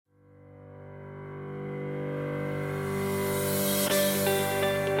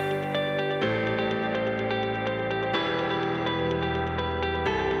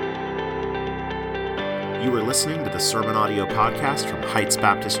You are listening to the Sermon Audio Podcast from Heights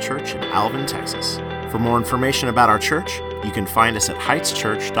Baptist Church in Alvin, Texas. For more information about our church, you can find us at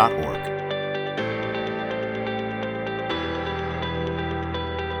heightschurch.org.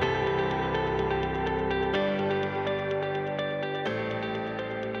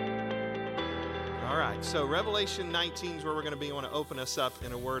 All right, so Revelation 19 is where we're going to be. I want to open us up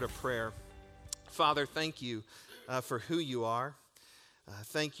in a word of prayer. Father, thank you for who you are.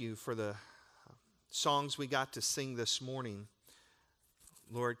 Thank you for the songs we got to sing this morning.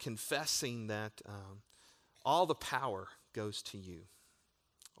 Lord, confessing that all the power goes to you.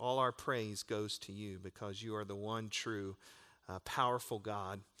 All our praise goes to you because you are the one true, powerful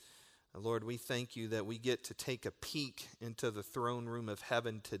God. Lord, we thank you that we get to take a peek into the throne room of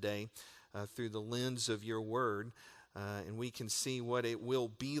heaven today through the lens of your word. And we can see what it will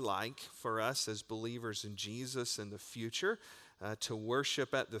be like for us as believers in Jesus in the future to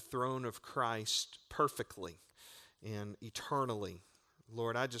worship at the throne of Christ perfectly and eternally.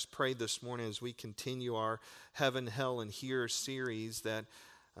 Lord, I just pray this morning as we continue our Heaven, Hell, and Here series that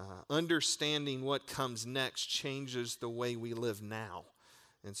understanding what comes next changes the way we live now.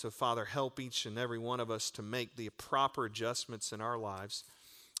 And so, Father, help each and every one of us to make the proper adjustments in our lives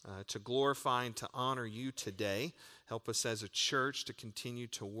to glorify and to honor you today. Help us as a church to continue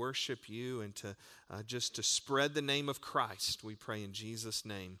to worship you and to just to spread the name of Christ. We pray in Jesus'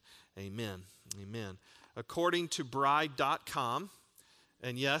 name. Amen. Amen. According to bride.com,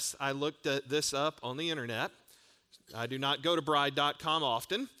 and yes, I looked this up on the internet. I do not go to bride.com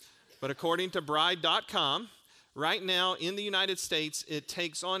often, but according to bride.com, right now in the United States, it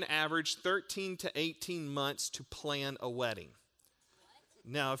takes on average 13 to 18 months to plan a wedding.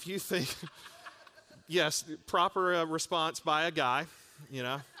 Now, if you think, yes, proper response by a guy, you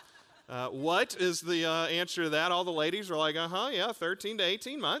know. What is the answer to that? All the ladies are like, yeah, 13 to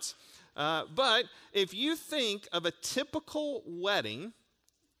 18 months. But if you think of a typical wedding,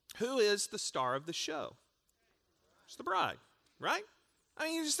 who is the star of the show? It's the bride, right? I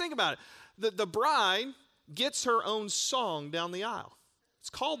mean, you just think about it. The bride gets her own song down the aisle.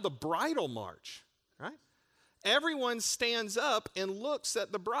 It's called the bridal march, right? Everyone stands up and looks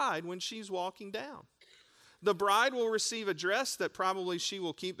at the bride when she's walking down. The bride will receive a dress that probably she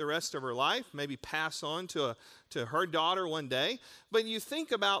will keep the rest of her life, maybe pass on to her daughter one day. But you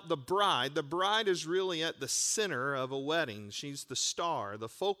think about the bride is really at the center of a wedding. She's the star, the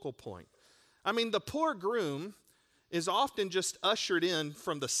focal point. I mean, the poor groom is often just ushered in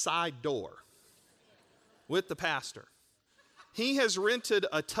from the side door with the pastor. He has rented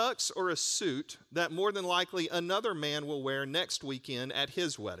a tux or a suit that more than likely another man will wear next weekend at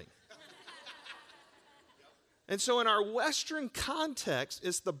his wedding. And so in our Western context,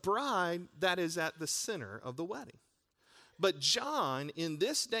 it's the bride that is at the center of the wedding. But John, in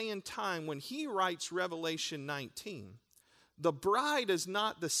this day and time, when he writes Revelation 19, the bride is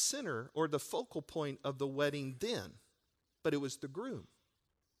not the center or the focal point of the wedding then, but it was the groom.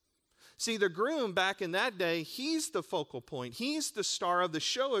 See, the groom back in that day, he's the focal point. He's the star of the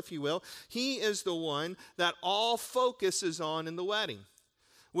show, if you will. He is the one that all focus is on in the wedding.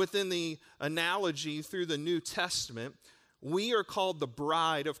 Within the analogy through the New Testament, we are called the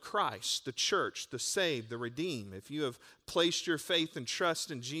bride of Christ, the church, the saved, the redeemed. If you have placed your faith and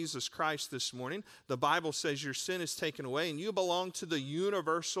trust in Jesus Christ this morning, the Bible says your sin is taken away and you belong to the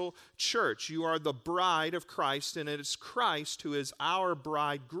universal church. You are the bride of Christ, and it is Christ who is our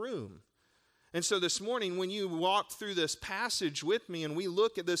bridegroom. And so this morning, when you walk through this passage with me and we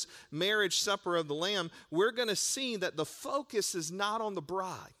look at this marriage supper of the Lamb, we're going to see that the focus is not on the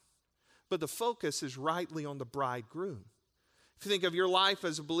bride, but the focus is rightly on the bridegroom. If you think of your life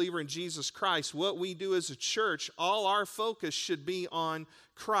as a believer in Jesus Christ, what we do as a church, all our focus should be on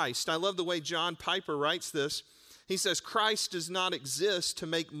Christ. I love the way John Piper writes this. He says, Christ does not exist to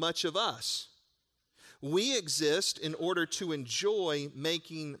make much of us. We exist in order to enjoy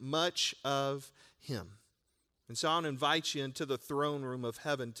making much of him. And so I want to invite you into the throne room of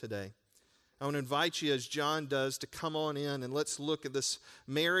heaven today. I want to invite you, as John does, to come on in and let's look at this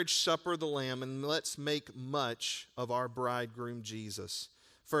marriage supper of the Lamb and let's make much of our bridegroom Jesus.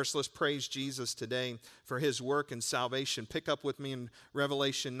 First, let's praise Jesus today for his work and salvation. Pick up with me in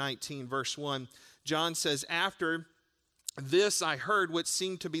Revelation 19, verse 1. John says, after this I heard what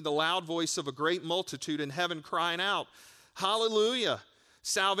seemed to be the loud voice of a great multitude in heaven crying out, Hallelujah!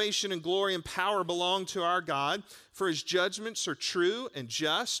 Salvation and glory and power belong to our God, for his judgments are true and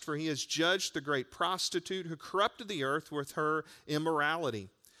just, for he has judged the great prostitute who corrupted the earth with her immorality.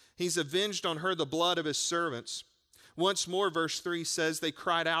 He's avenged on her the blood of his servants. Once more, verse 3 says, they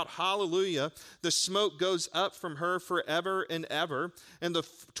cried out, hallelujah. The smoke goes up from her forever and ever. And the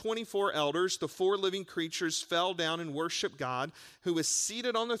 24 elders, the 4 living creatures, fell down and worshiped God, who is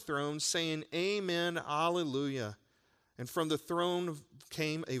seated on the throne, saying, amen, hallelujah. And from the throne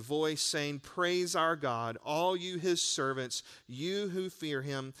came a voice saying, praise our God, all you his servants, you who fear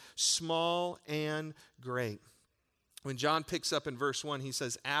him, small and great. When John picks up in verse 1, he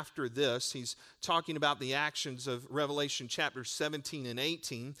says, after this, he's talking about the actions of Revelation chapter 17 and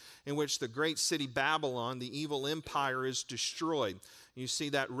 18, in which the great city Babylon, the evil empire, is destroyed. You see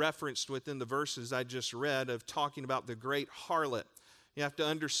that referenced within the verses I just read of talking about the great harlot. You have to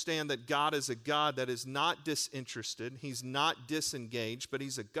understand that God is a God that is not disinterested. He's not disengaged, but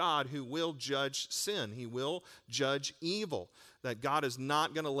he's a God who will judge sin. He will judge evil. That God is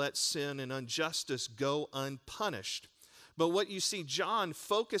not going to let sin and injustice go unpunished. But what you see John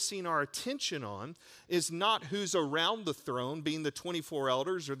focusing our attention on is not who's around the throne, being the 24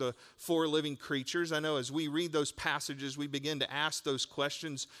 elders or the 4 living creatures. I know as we read those passages, we begin to ask those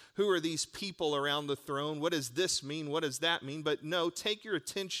questions. Who are these people around the throne? What does this mean? What does that mean? But no, take your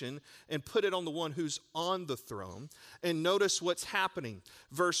attention and put it on the one who's on the throne. And notice what's happening.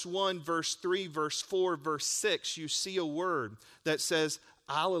 Verse 1, verse 3, verse 4, verse 6, you see a word that says,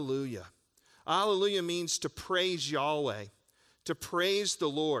 Alleluia. Alleluia means to praise Yahweh, to praise the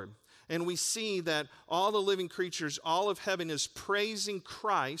Lord. And we see that all the living creatures, all of heaven is praising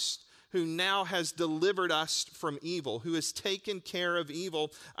Christ, who now has delivered us from evil, who has taken care of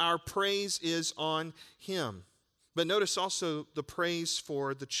evil. Our praise is on him. But notice also the praise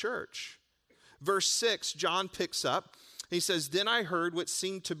for the church. Verse 6, John picks up. He says, then I heard what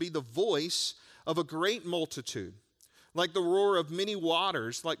seemed to be the voice of a great multitude, like the roar of many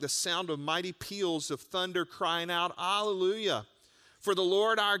waters, like the sound of mighty peals of thunder, crying out, Alleluia! For the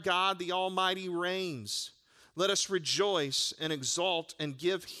Lord our God, the Almighty, reigns. Let us rejoice and exult and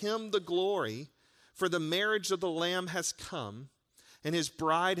give him the glory, for the marriage of the Lamb has come, and his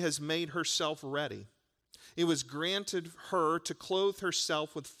bride has made herself ready. It was granted her to clothe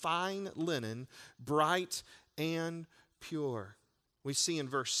herself with fine linen, bright and pure. We see in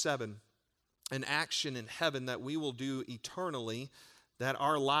verse 7, an action in heaven that we will do eternally, that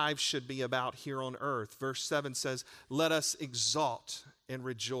our lives should be about here on earth. Verse 7 says, let us exalt and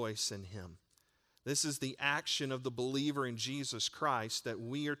rejoice in him. This is the action of the believer in Jesus Christ that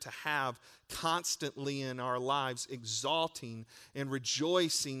we are to have constantly in our lives, exalting and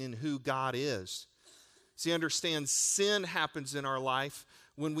rejoicing in who God is. See, understand, sin happens in our life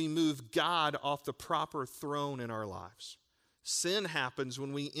when we move God off the proper throne in our lives. Sin happens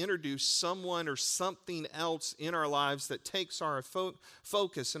when we introduce someone or something else in our lives that takes our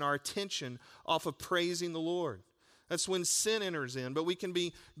focus and our attention off of praising the Lord. That's when sin enters in. But we can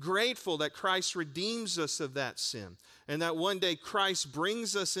be grateful that Christ redeems us of that sin, and that one day Christ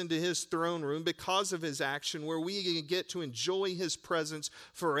brings us into his throne room because of his action, where we get to enjoy his presence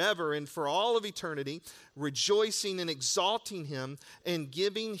forever and for all of eternity, rejoicing and exalting him and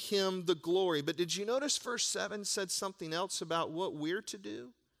giving him the glory. But did you notice verse 7 said something else about what we're to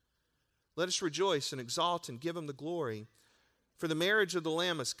do? Let us rejoice and exalt and give him the glory, for the marriage of the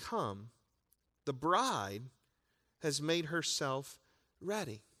Lamb has come. The bride has made herself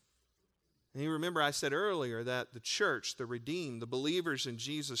ready. And you remember I said earlier that the church, the redeemed, the believers in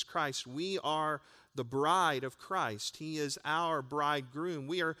Jesus Christ, we are the bride of Christ. He is our bridegroom.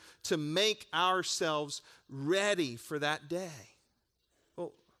 We are to make ourselves ready for that day.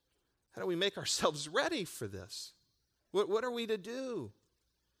 Well, how do we make ourselves ready for this? What are we to do?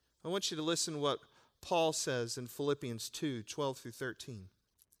 I want you to listen to what Paul says in Philippians 2, 12 through 13.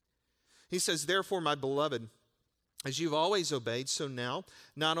 He says, therefore, my beloved, as you've always obeyed, so now,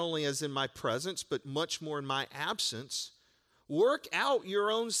 not only as in my presence, but much more in my absence, work out your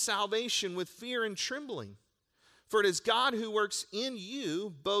own salvation with fear and trembling. For it is God who works in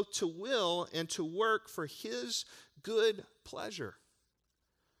you both to will and to work for his good pleasure.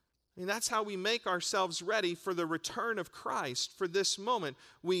 I mean, that's how we make ourselves ready for the return of Christ, for this moment.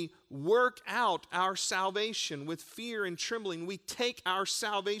 We work out our salvation with fear and trembling. We take our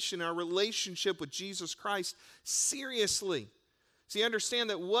salvation, our relationship with Jesus Christ seriously. See, understand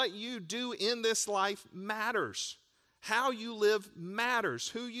that what you do in this life matters. How you live matters.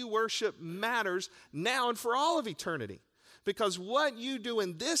 Who you worship matters now and for all of eternity. Because what you do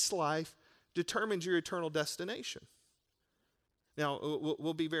in this life determines your eternal destination. Now,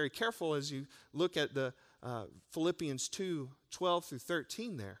 we'll be very careful as you look at the Philippians 2, 12 through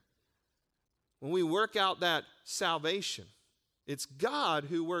 13 there. When we work out that salvation, it's God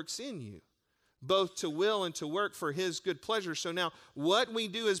who works in you, both to will and to work for his good pleasure. So now what we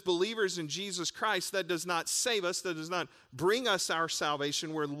do as believers in Jesus Christ, that does not save us, that does not bring us our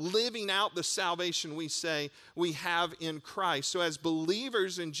salvation. We're living out the salvation we say we have in Christ. So as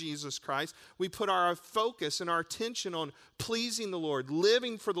believers in Jesus Christ, we put our focus and our attention on pleasing the Lord,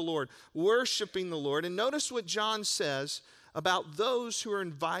 living for the Lord, worshiping the Lord. And notice what John says about those who are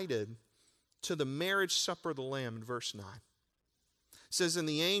invited to the marriage supper of the Lamb in verse 9. It says, and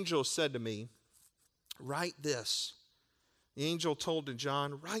the angel said to me, write this. The angel told to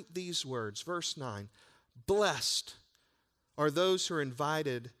John, write these words. Verse 9, blessed are those who are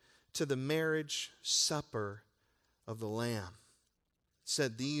invited to the marriage supper of the Lamb. It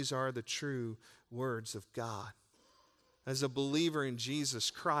said, these are the true words of God. As a believer in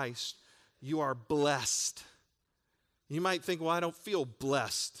Jesus Christ, you are blessed. You might think, well, I don't feel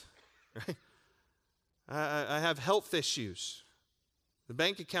blessed. Right? I have health issues. The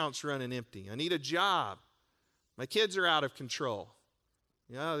bank account's running empty. I need a job. My kids are out of control.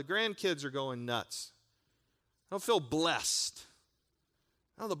 You know, the grandkids are going nuts. I don't feel blessed.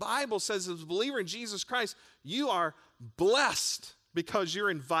 Now, the Bible says as a believer in Jesus Christ, you are blessed because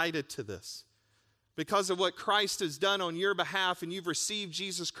you're invited to this. Because of what Christ has done on your behalf and you've received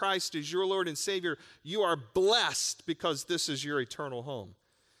Jesus Christ as your Lord and Savior, you are blessed because this is your eternal home.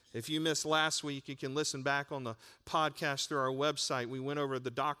 If you missed last week, you can listen back on the podcast through our website. We went over the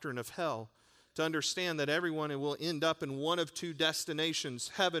doctrine of hell to understand that everyone will end up in one of two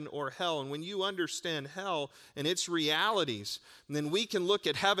destinations, heaven or hell. And when you understand hell and its realities, then we can look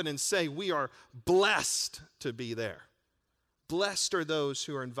at heaven and say we are blessed to be there. Blessed are those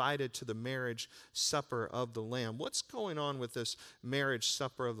who are invited to the marriage supper of the Lamb. What's going on with this marriage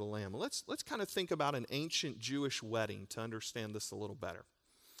supper of the Lamb? Let's kind of think about an ancient Jewish wedding to understand this a little better.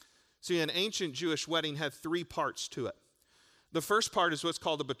 See, an ancient Jewish wedding had three parts to it. The first part is what's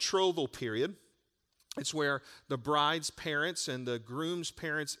called the betrothal period. It's where the bride's parents and the groom's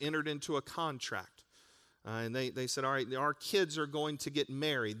parents entered into a contract. And they said, all right, our kids are going to get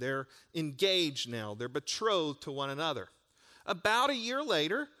married. They're engaged now. They're betrothed to one another. About a year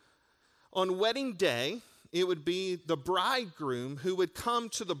later, on wedding day, it would be the bridegroom who would come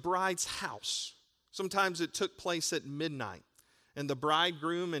to the bride's house. Sometimes it took place at midnight. And the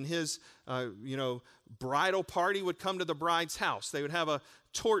bridegroom and his, bridal party would come to the bride's house. They would have a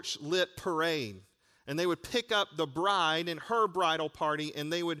torch-lit parade. And they would pick up the bride and her bridal party,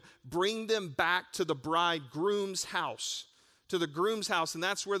 and they would bring them back to the bridegroom's house, to the groom's house. And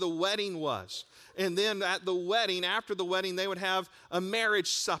that's where the wedding was. And then at the wedding, after the wedding, they would have a marriage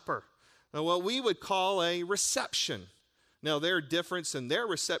supper, what we would call a reception. Now, their difference in their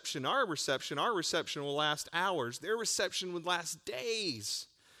reception our reception will last hours. Their reception would last days,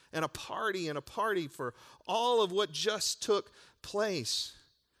 and a party for all of what just took place.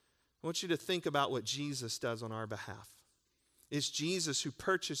 I want you to think about what Jesus does on our behalf. It's Jesus who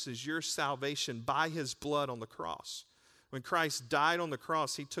purchases your salvation by his blood on the cross. When Christ died on the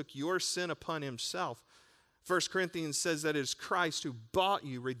cross, he took your sin upon himself. 1 Corinthians says that it is Christ who bought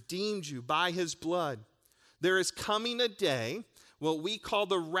you, redeemed you by his blood. There is coming a day, what we call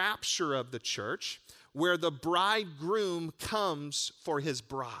the rapture of the church, where the bridegroom comes for his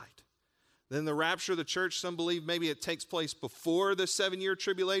bride. Then the rapture of the church, some believe maybe it takes place before the 7-year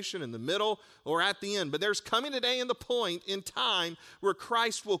tribulation, in the middle, or at the end. But there's coming a day in the point in time where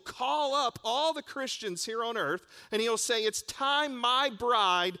Christ will call up all the Christians here on earth, and he'll say, it's time, my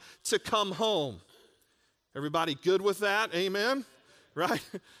bride, to come home. Everybody good with that? Amen? Right?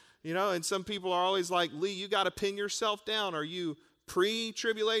 You know, and some people are always like, Lee, you got to pin yourself down. Are you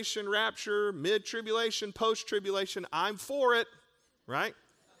pre-tribulation rapture, mid-tribulation, post-tribulation? I'm for it, right?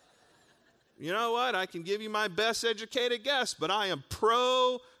 You know what? I can give you my best educated guess, but I am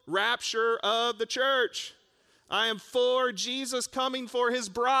pro-rapture of the church. I am for Jesus coming for his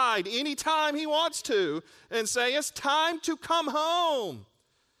bride anytime he wants to and say, it's time to come home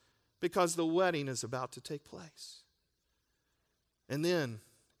because the wedding is about to take place. And then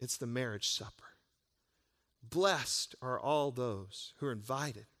it's the marriage supper. Blessed are all those who are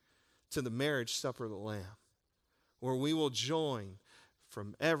invited to the marriage supper of the Lamb, where we will join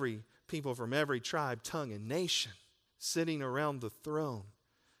from every people from every tribe, tongue, and nation sitting around the throne,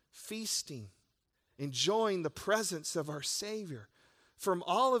 feasting, enjoying the presence of our Savior from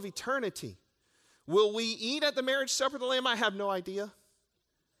all of eternity. Will we eat at the marriage supper of the Lamb? I have no idea.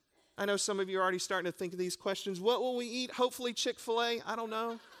 I know some of you are already starting to think of these questions. What will we eat? Hopefully Chick-fil-A. I don't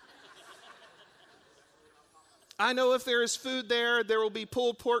know. I know if there is food there, there will be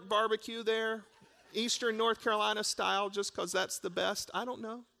pulled pork barbecue there, Eastern North Carolina style, just because that's the best. I don't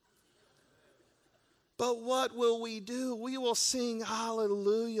know. But what will we do? We will sing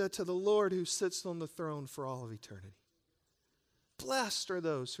hallelujah to the Lord who sits on the throne for all of eternity. Blessed are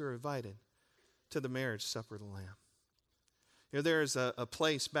those who are invited to the marriage supper of the Lamb. You know, there's a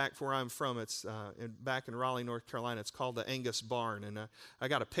place back where I'm from. It's back in Raleigh, North Carolina. It's called the Angus Barn. And I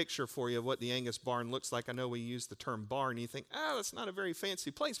got a picture for you of what the Angus Barn looks like. I know we use the term barn. You think, that's not a very fancy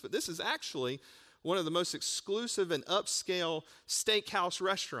place. But this is actually one of the most exclusive and upscale steakhouse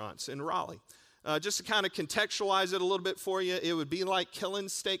restaurants in Raleigh. Just to kind of contextualize it a little bit for you, it would be like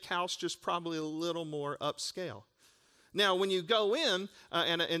Killen's Steakhouse, just probably a little more upscale. Now, when you go in,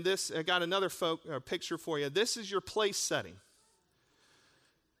 and this, I got another picture for you. This is your place setting.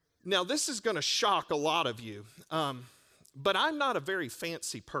 Now, this is going to shock a lot of you, but I'm not a very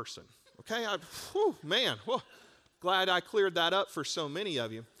fancy person, okay? Glad I cleared that up for so many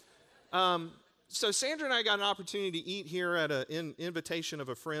of you. So Sandra and I got an opportunity to eat here at an invitation of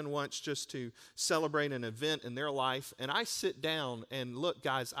a friend once just to celebrate an event in their life, and I sit down and look,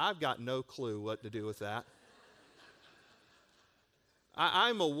 guys, I've got no clue what to do with that.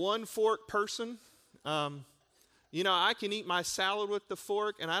 I'm a one-fork person. You know, I can eat my salad with the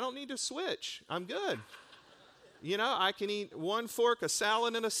fork, and I don't need to switch. I'm good. You know, I can eat one fork, a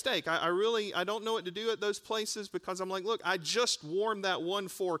salad, and a steak. I don't know what to do at those places because I'm like, look, I just warmed that one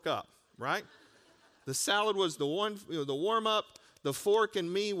fork up, right? The salad was the warm-up. The fork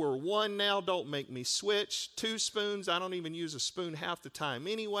and me were one now. Don't make me switch. 2 spoons. I don't even use a spoon half the time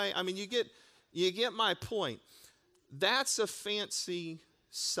anyway. I mean, you get my point. That's a fancy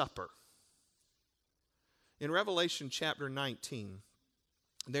supper. In Revelation chapter 19,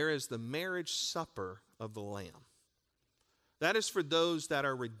 there is the marriage supper of the Lamb. That is for those that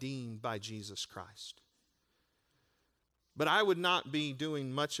are redeemed by Jesus Christ. But I would not be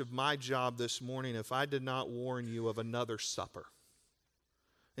doing much of my job this morning if I did not warn you of another supper.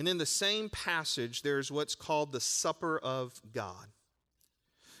 And in the same passage, there's what's called the supper of God.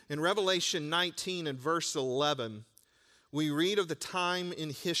 In Revelation 19 and verse 11, we read of the time in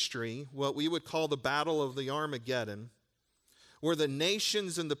history, what we would call the Battle of the Armageddon, where the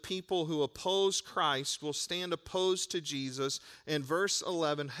nations and the people who oppose Christ will stand opposed to Jesus. And verse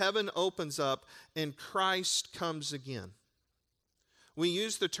 11, heaven opens up and Christ comes again. We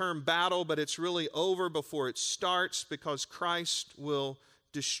use the term battle, but it's really over before it starts because Christ will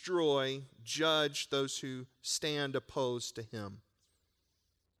destroy, judge those who stand opposed to him.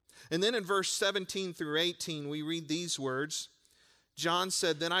 And then in verse 17 through 18, we read these words. John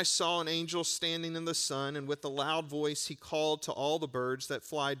said, "Then I saw an angel standing in the sun, and with a loud voice he called to all the birds that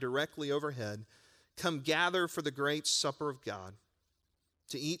fly directly overhead, 'Come gather for the great supper of God,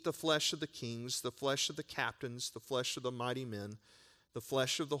 to eat the flesh of the kings, the flesh of the captains, the flesh of the mighty men, the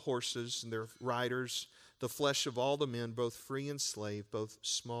flesh of the horses and their riders, the flesh of all the men, both free and slave, both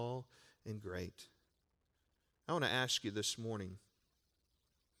small and great.'" I want to ask you this morning,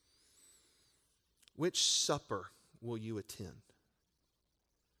 which supper will you attend?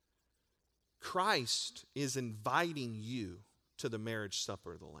 Christ is inviting you to the marriage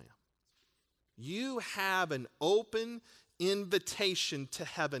supper of the Lamb. You have an open invitation to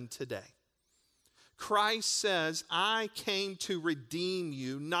heaven today. Christ says, "I came to redeem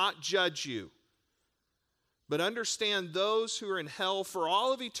you, not judge you." But understand, those who are in hell for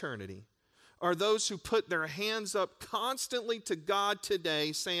all of eternity are those who put their hands up constantly to God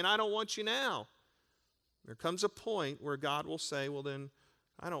today saying, "I don't want you now." There comes a point where God will say, "Well then,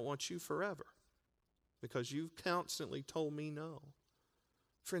 I don't want you forever because you've constantly told me no."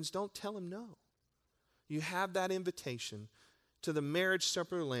 Friends, don't tell him no. You have that invitation to the marriage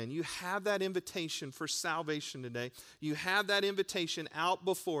supper of the Lamb. You have that invitation for salvation today. You have that invitation out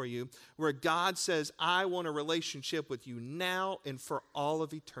before you where God says, "I want a relationship with you now and for all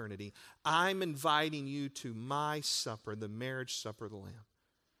of eternity. I'm inviting you to my supper, the marriage supper of the Lamb."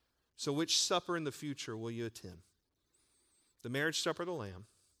 So which supper in the future will you attend? The marriage supper of the Lamb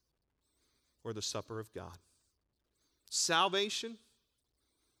or the supper of God? Salvation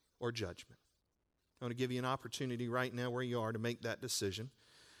or judgment? I want to give you an opportunity right now where you are to make that decision.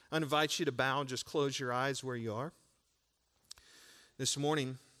 I invite you to bow and just close your eyes where you are. This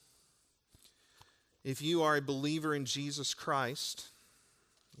morning, if you are a believer in Jesus Christ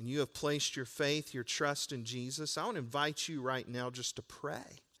and you have placed your faith, your trust in Jesus, I want to invite you right now just to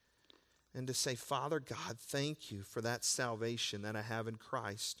pray and to say, "Father God, thank you for that salvation that I have in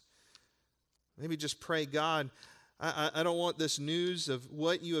Christ." Maybe just pray, "God, I don't want this news of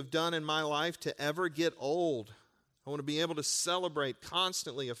what you have done in my life to ever get old. I want to be able to celebrate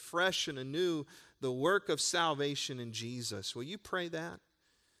constantly, afresh and anew, the work of salvation in Jesus." Will you pray that?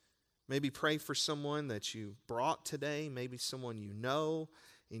 Maybe pray for someone that you brought today, maybe someone you know,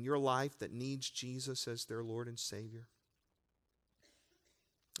 in your life that needs Jesus as their Lord and Savior?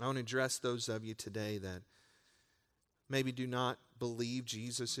 I want to address those of you today that maybe do not believe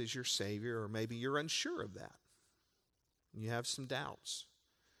Jesus is your Savior, or maybe you're unsure of that. You have some doubts.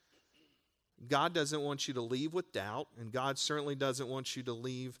 God doesn't want you to leave with doubt, and God certainly doesn't want you to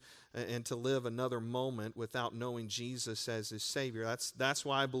leave and to live another moment without knowing Jesus as his Savior. That's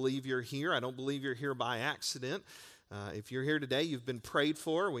why I believe you're here. I don't believe you're here by accident. If you're here today, you've been prayed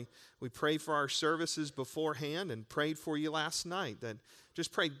for. We prayed for our services beforehand and prayed for you last night. That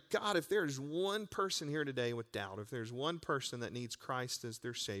just pray, God, if there's one person here today with doubt, if there's one person that needs Christ as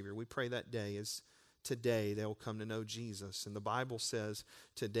their Savior, we pray that day is today they will come to know Jesus. And the Bible says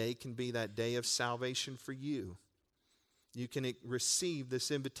today can be that day of salvation for you. You can receive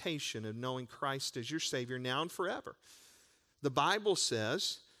this invitation of knowing Christ as your Savior now and forever. The Bible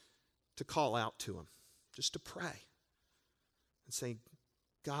says to call out to him, just to pray and say,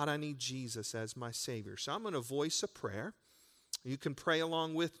 God, I need Jesus as my Savior. So I'm going to voice a prayer. You can pray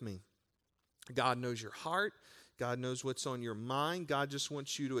along with me. God knows your heart. God knows what's on your mind. God just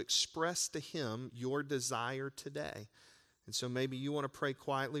wants you to express to him your desire today. And so maybe you want to pray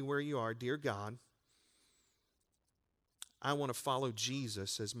quietly where you are. Dear God, I want to follow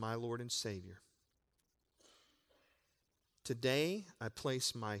Jesus as my Lord and Savior. Today, I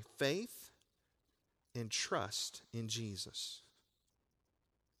place my faith and trust in Jesus.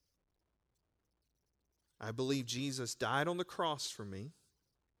 I believe Jesus died on the cross for me.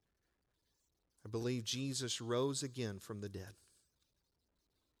 I believe Jesus rose again from the dead.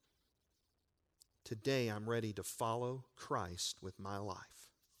 Today, I'm ready to follow Christ with my life.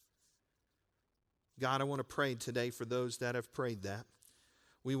 God, I want to pray today for those that have prayed that.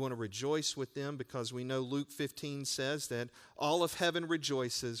 We want to rejoice with them because we know Luke 15 says that all of heaven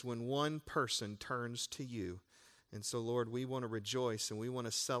rejoices when one person turns to you. And so, Lord, we want to rejoice and we want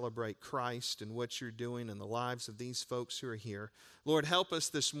to celebrate Christ and what you're doing in the lives of these folks who are here. Lord, help us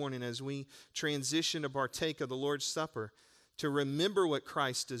this morning as we transition to partake of the Lord's Supper to remember what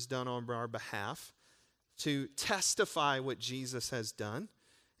Christ has done on our behalf, to testify what Jesus has done,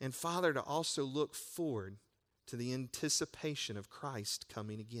 and, Father, to also look forward to the anticipation of Christ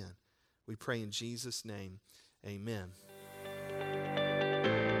coming again. We pray in Jesus' name, amen.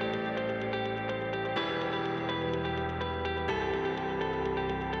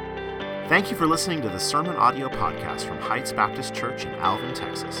 Thank you for listening to the Sermon Audio Podcast from Heights Baptist Church in Alvin,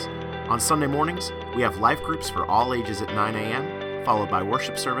 Texas. On Sunday mornings, we have life groups for all ages at 9 a.m., followed by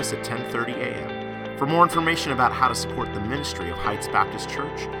worship service at 10:30 a.m. For more information about how to support the ministry of Heights Baptist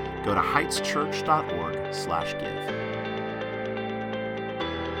Church, go to heightschurch.org/give.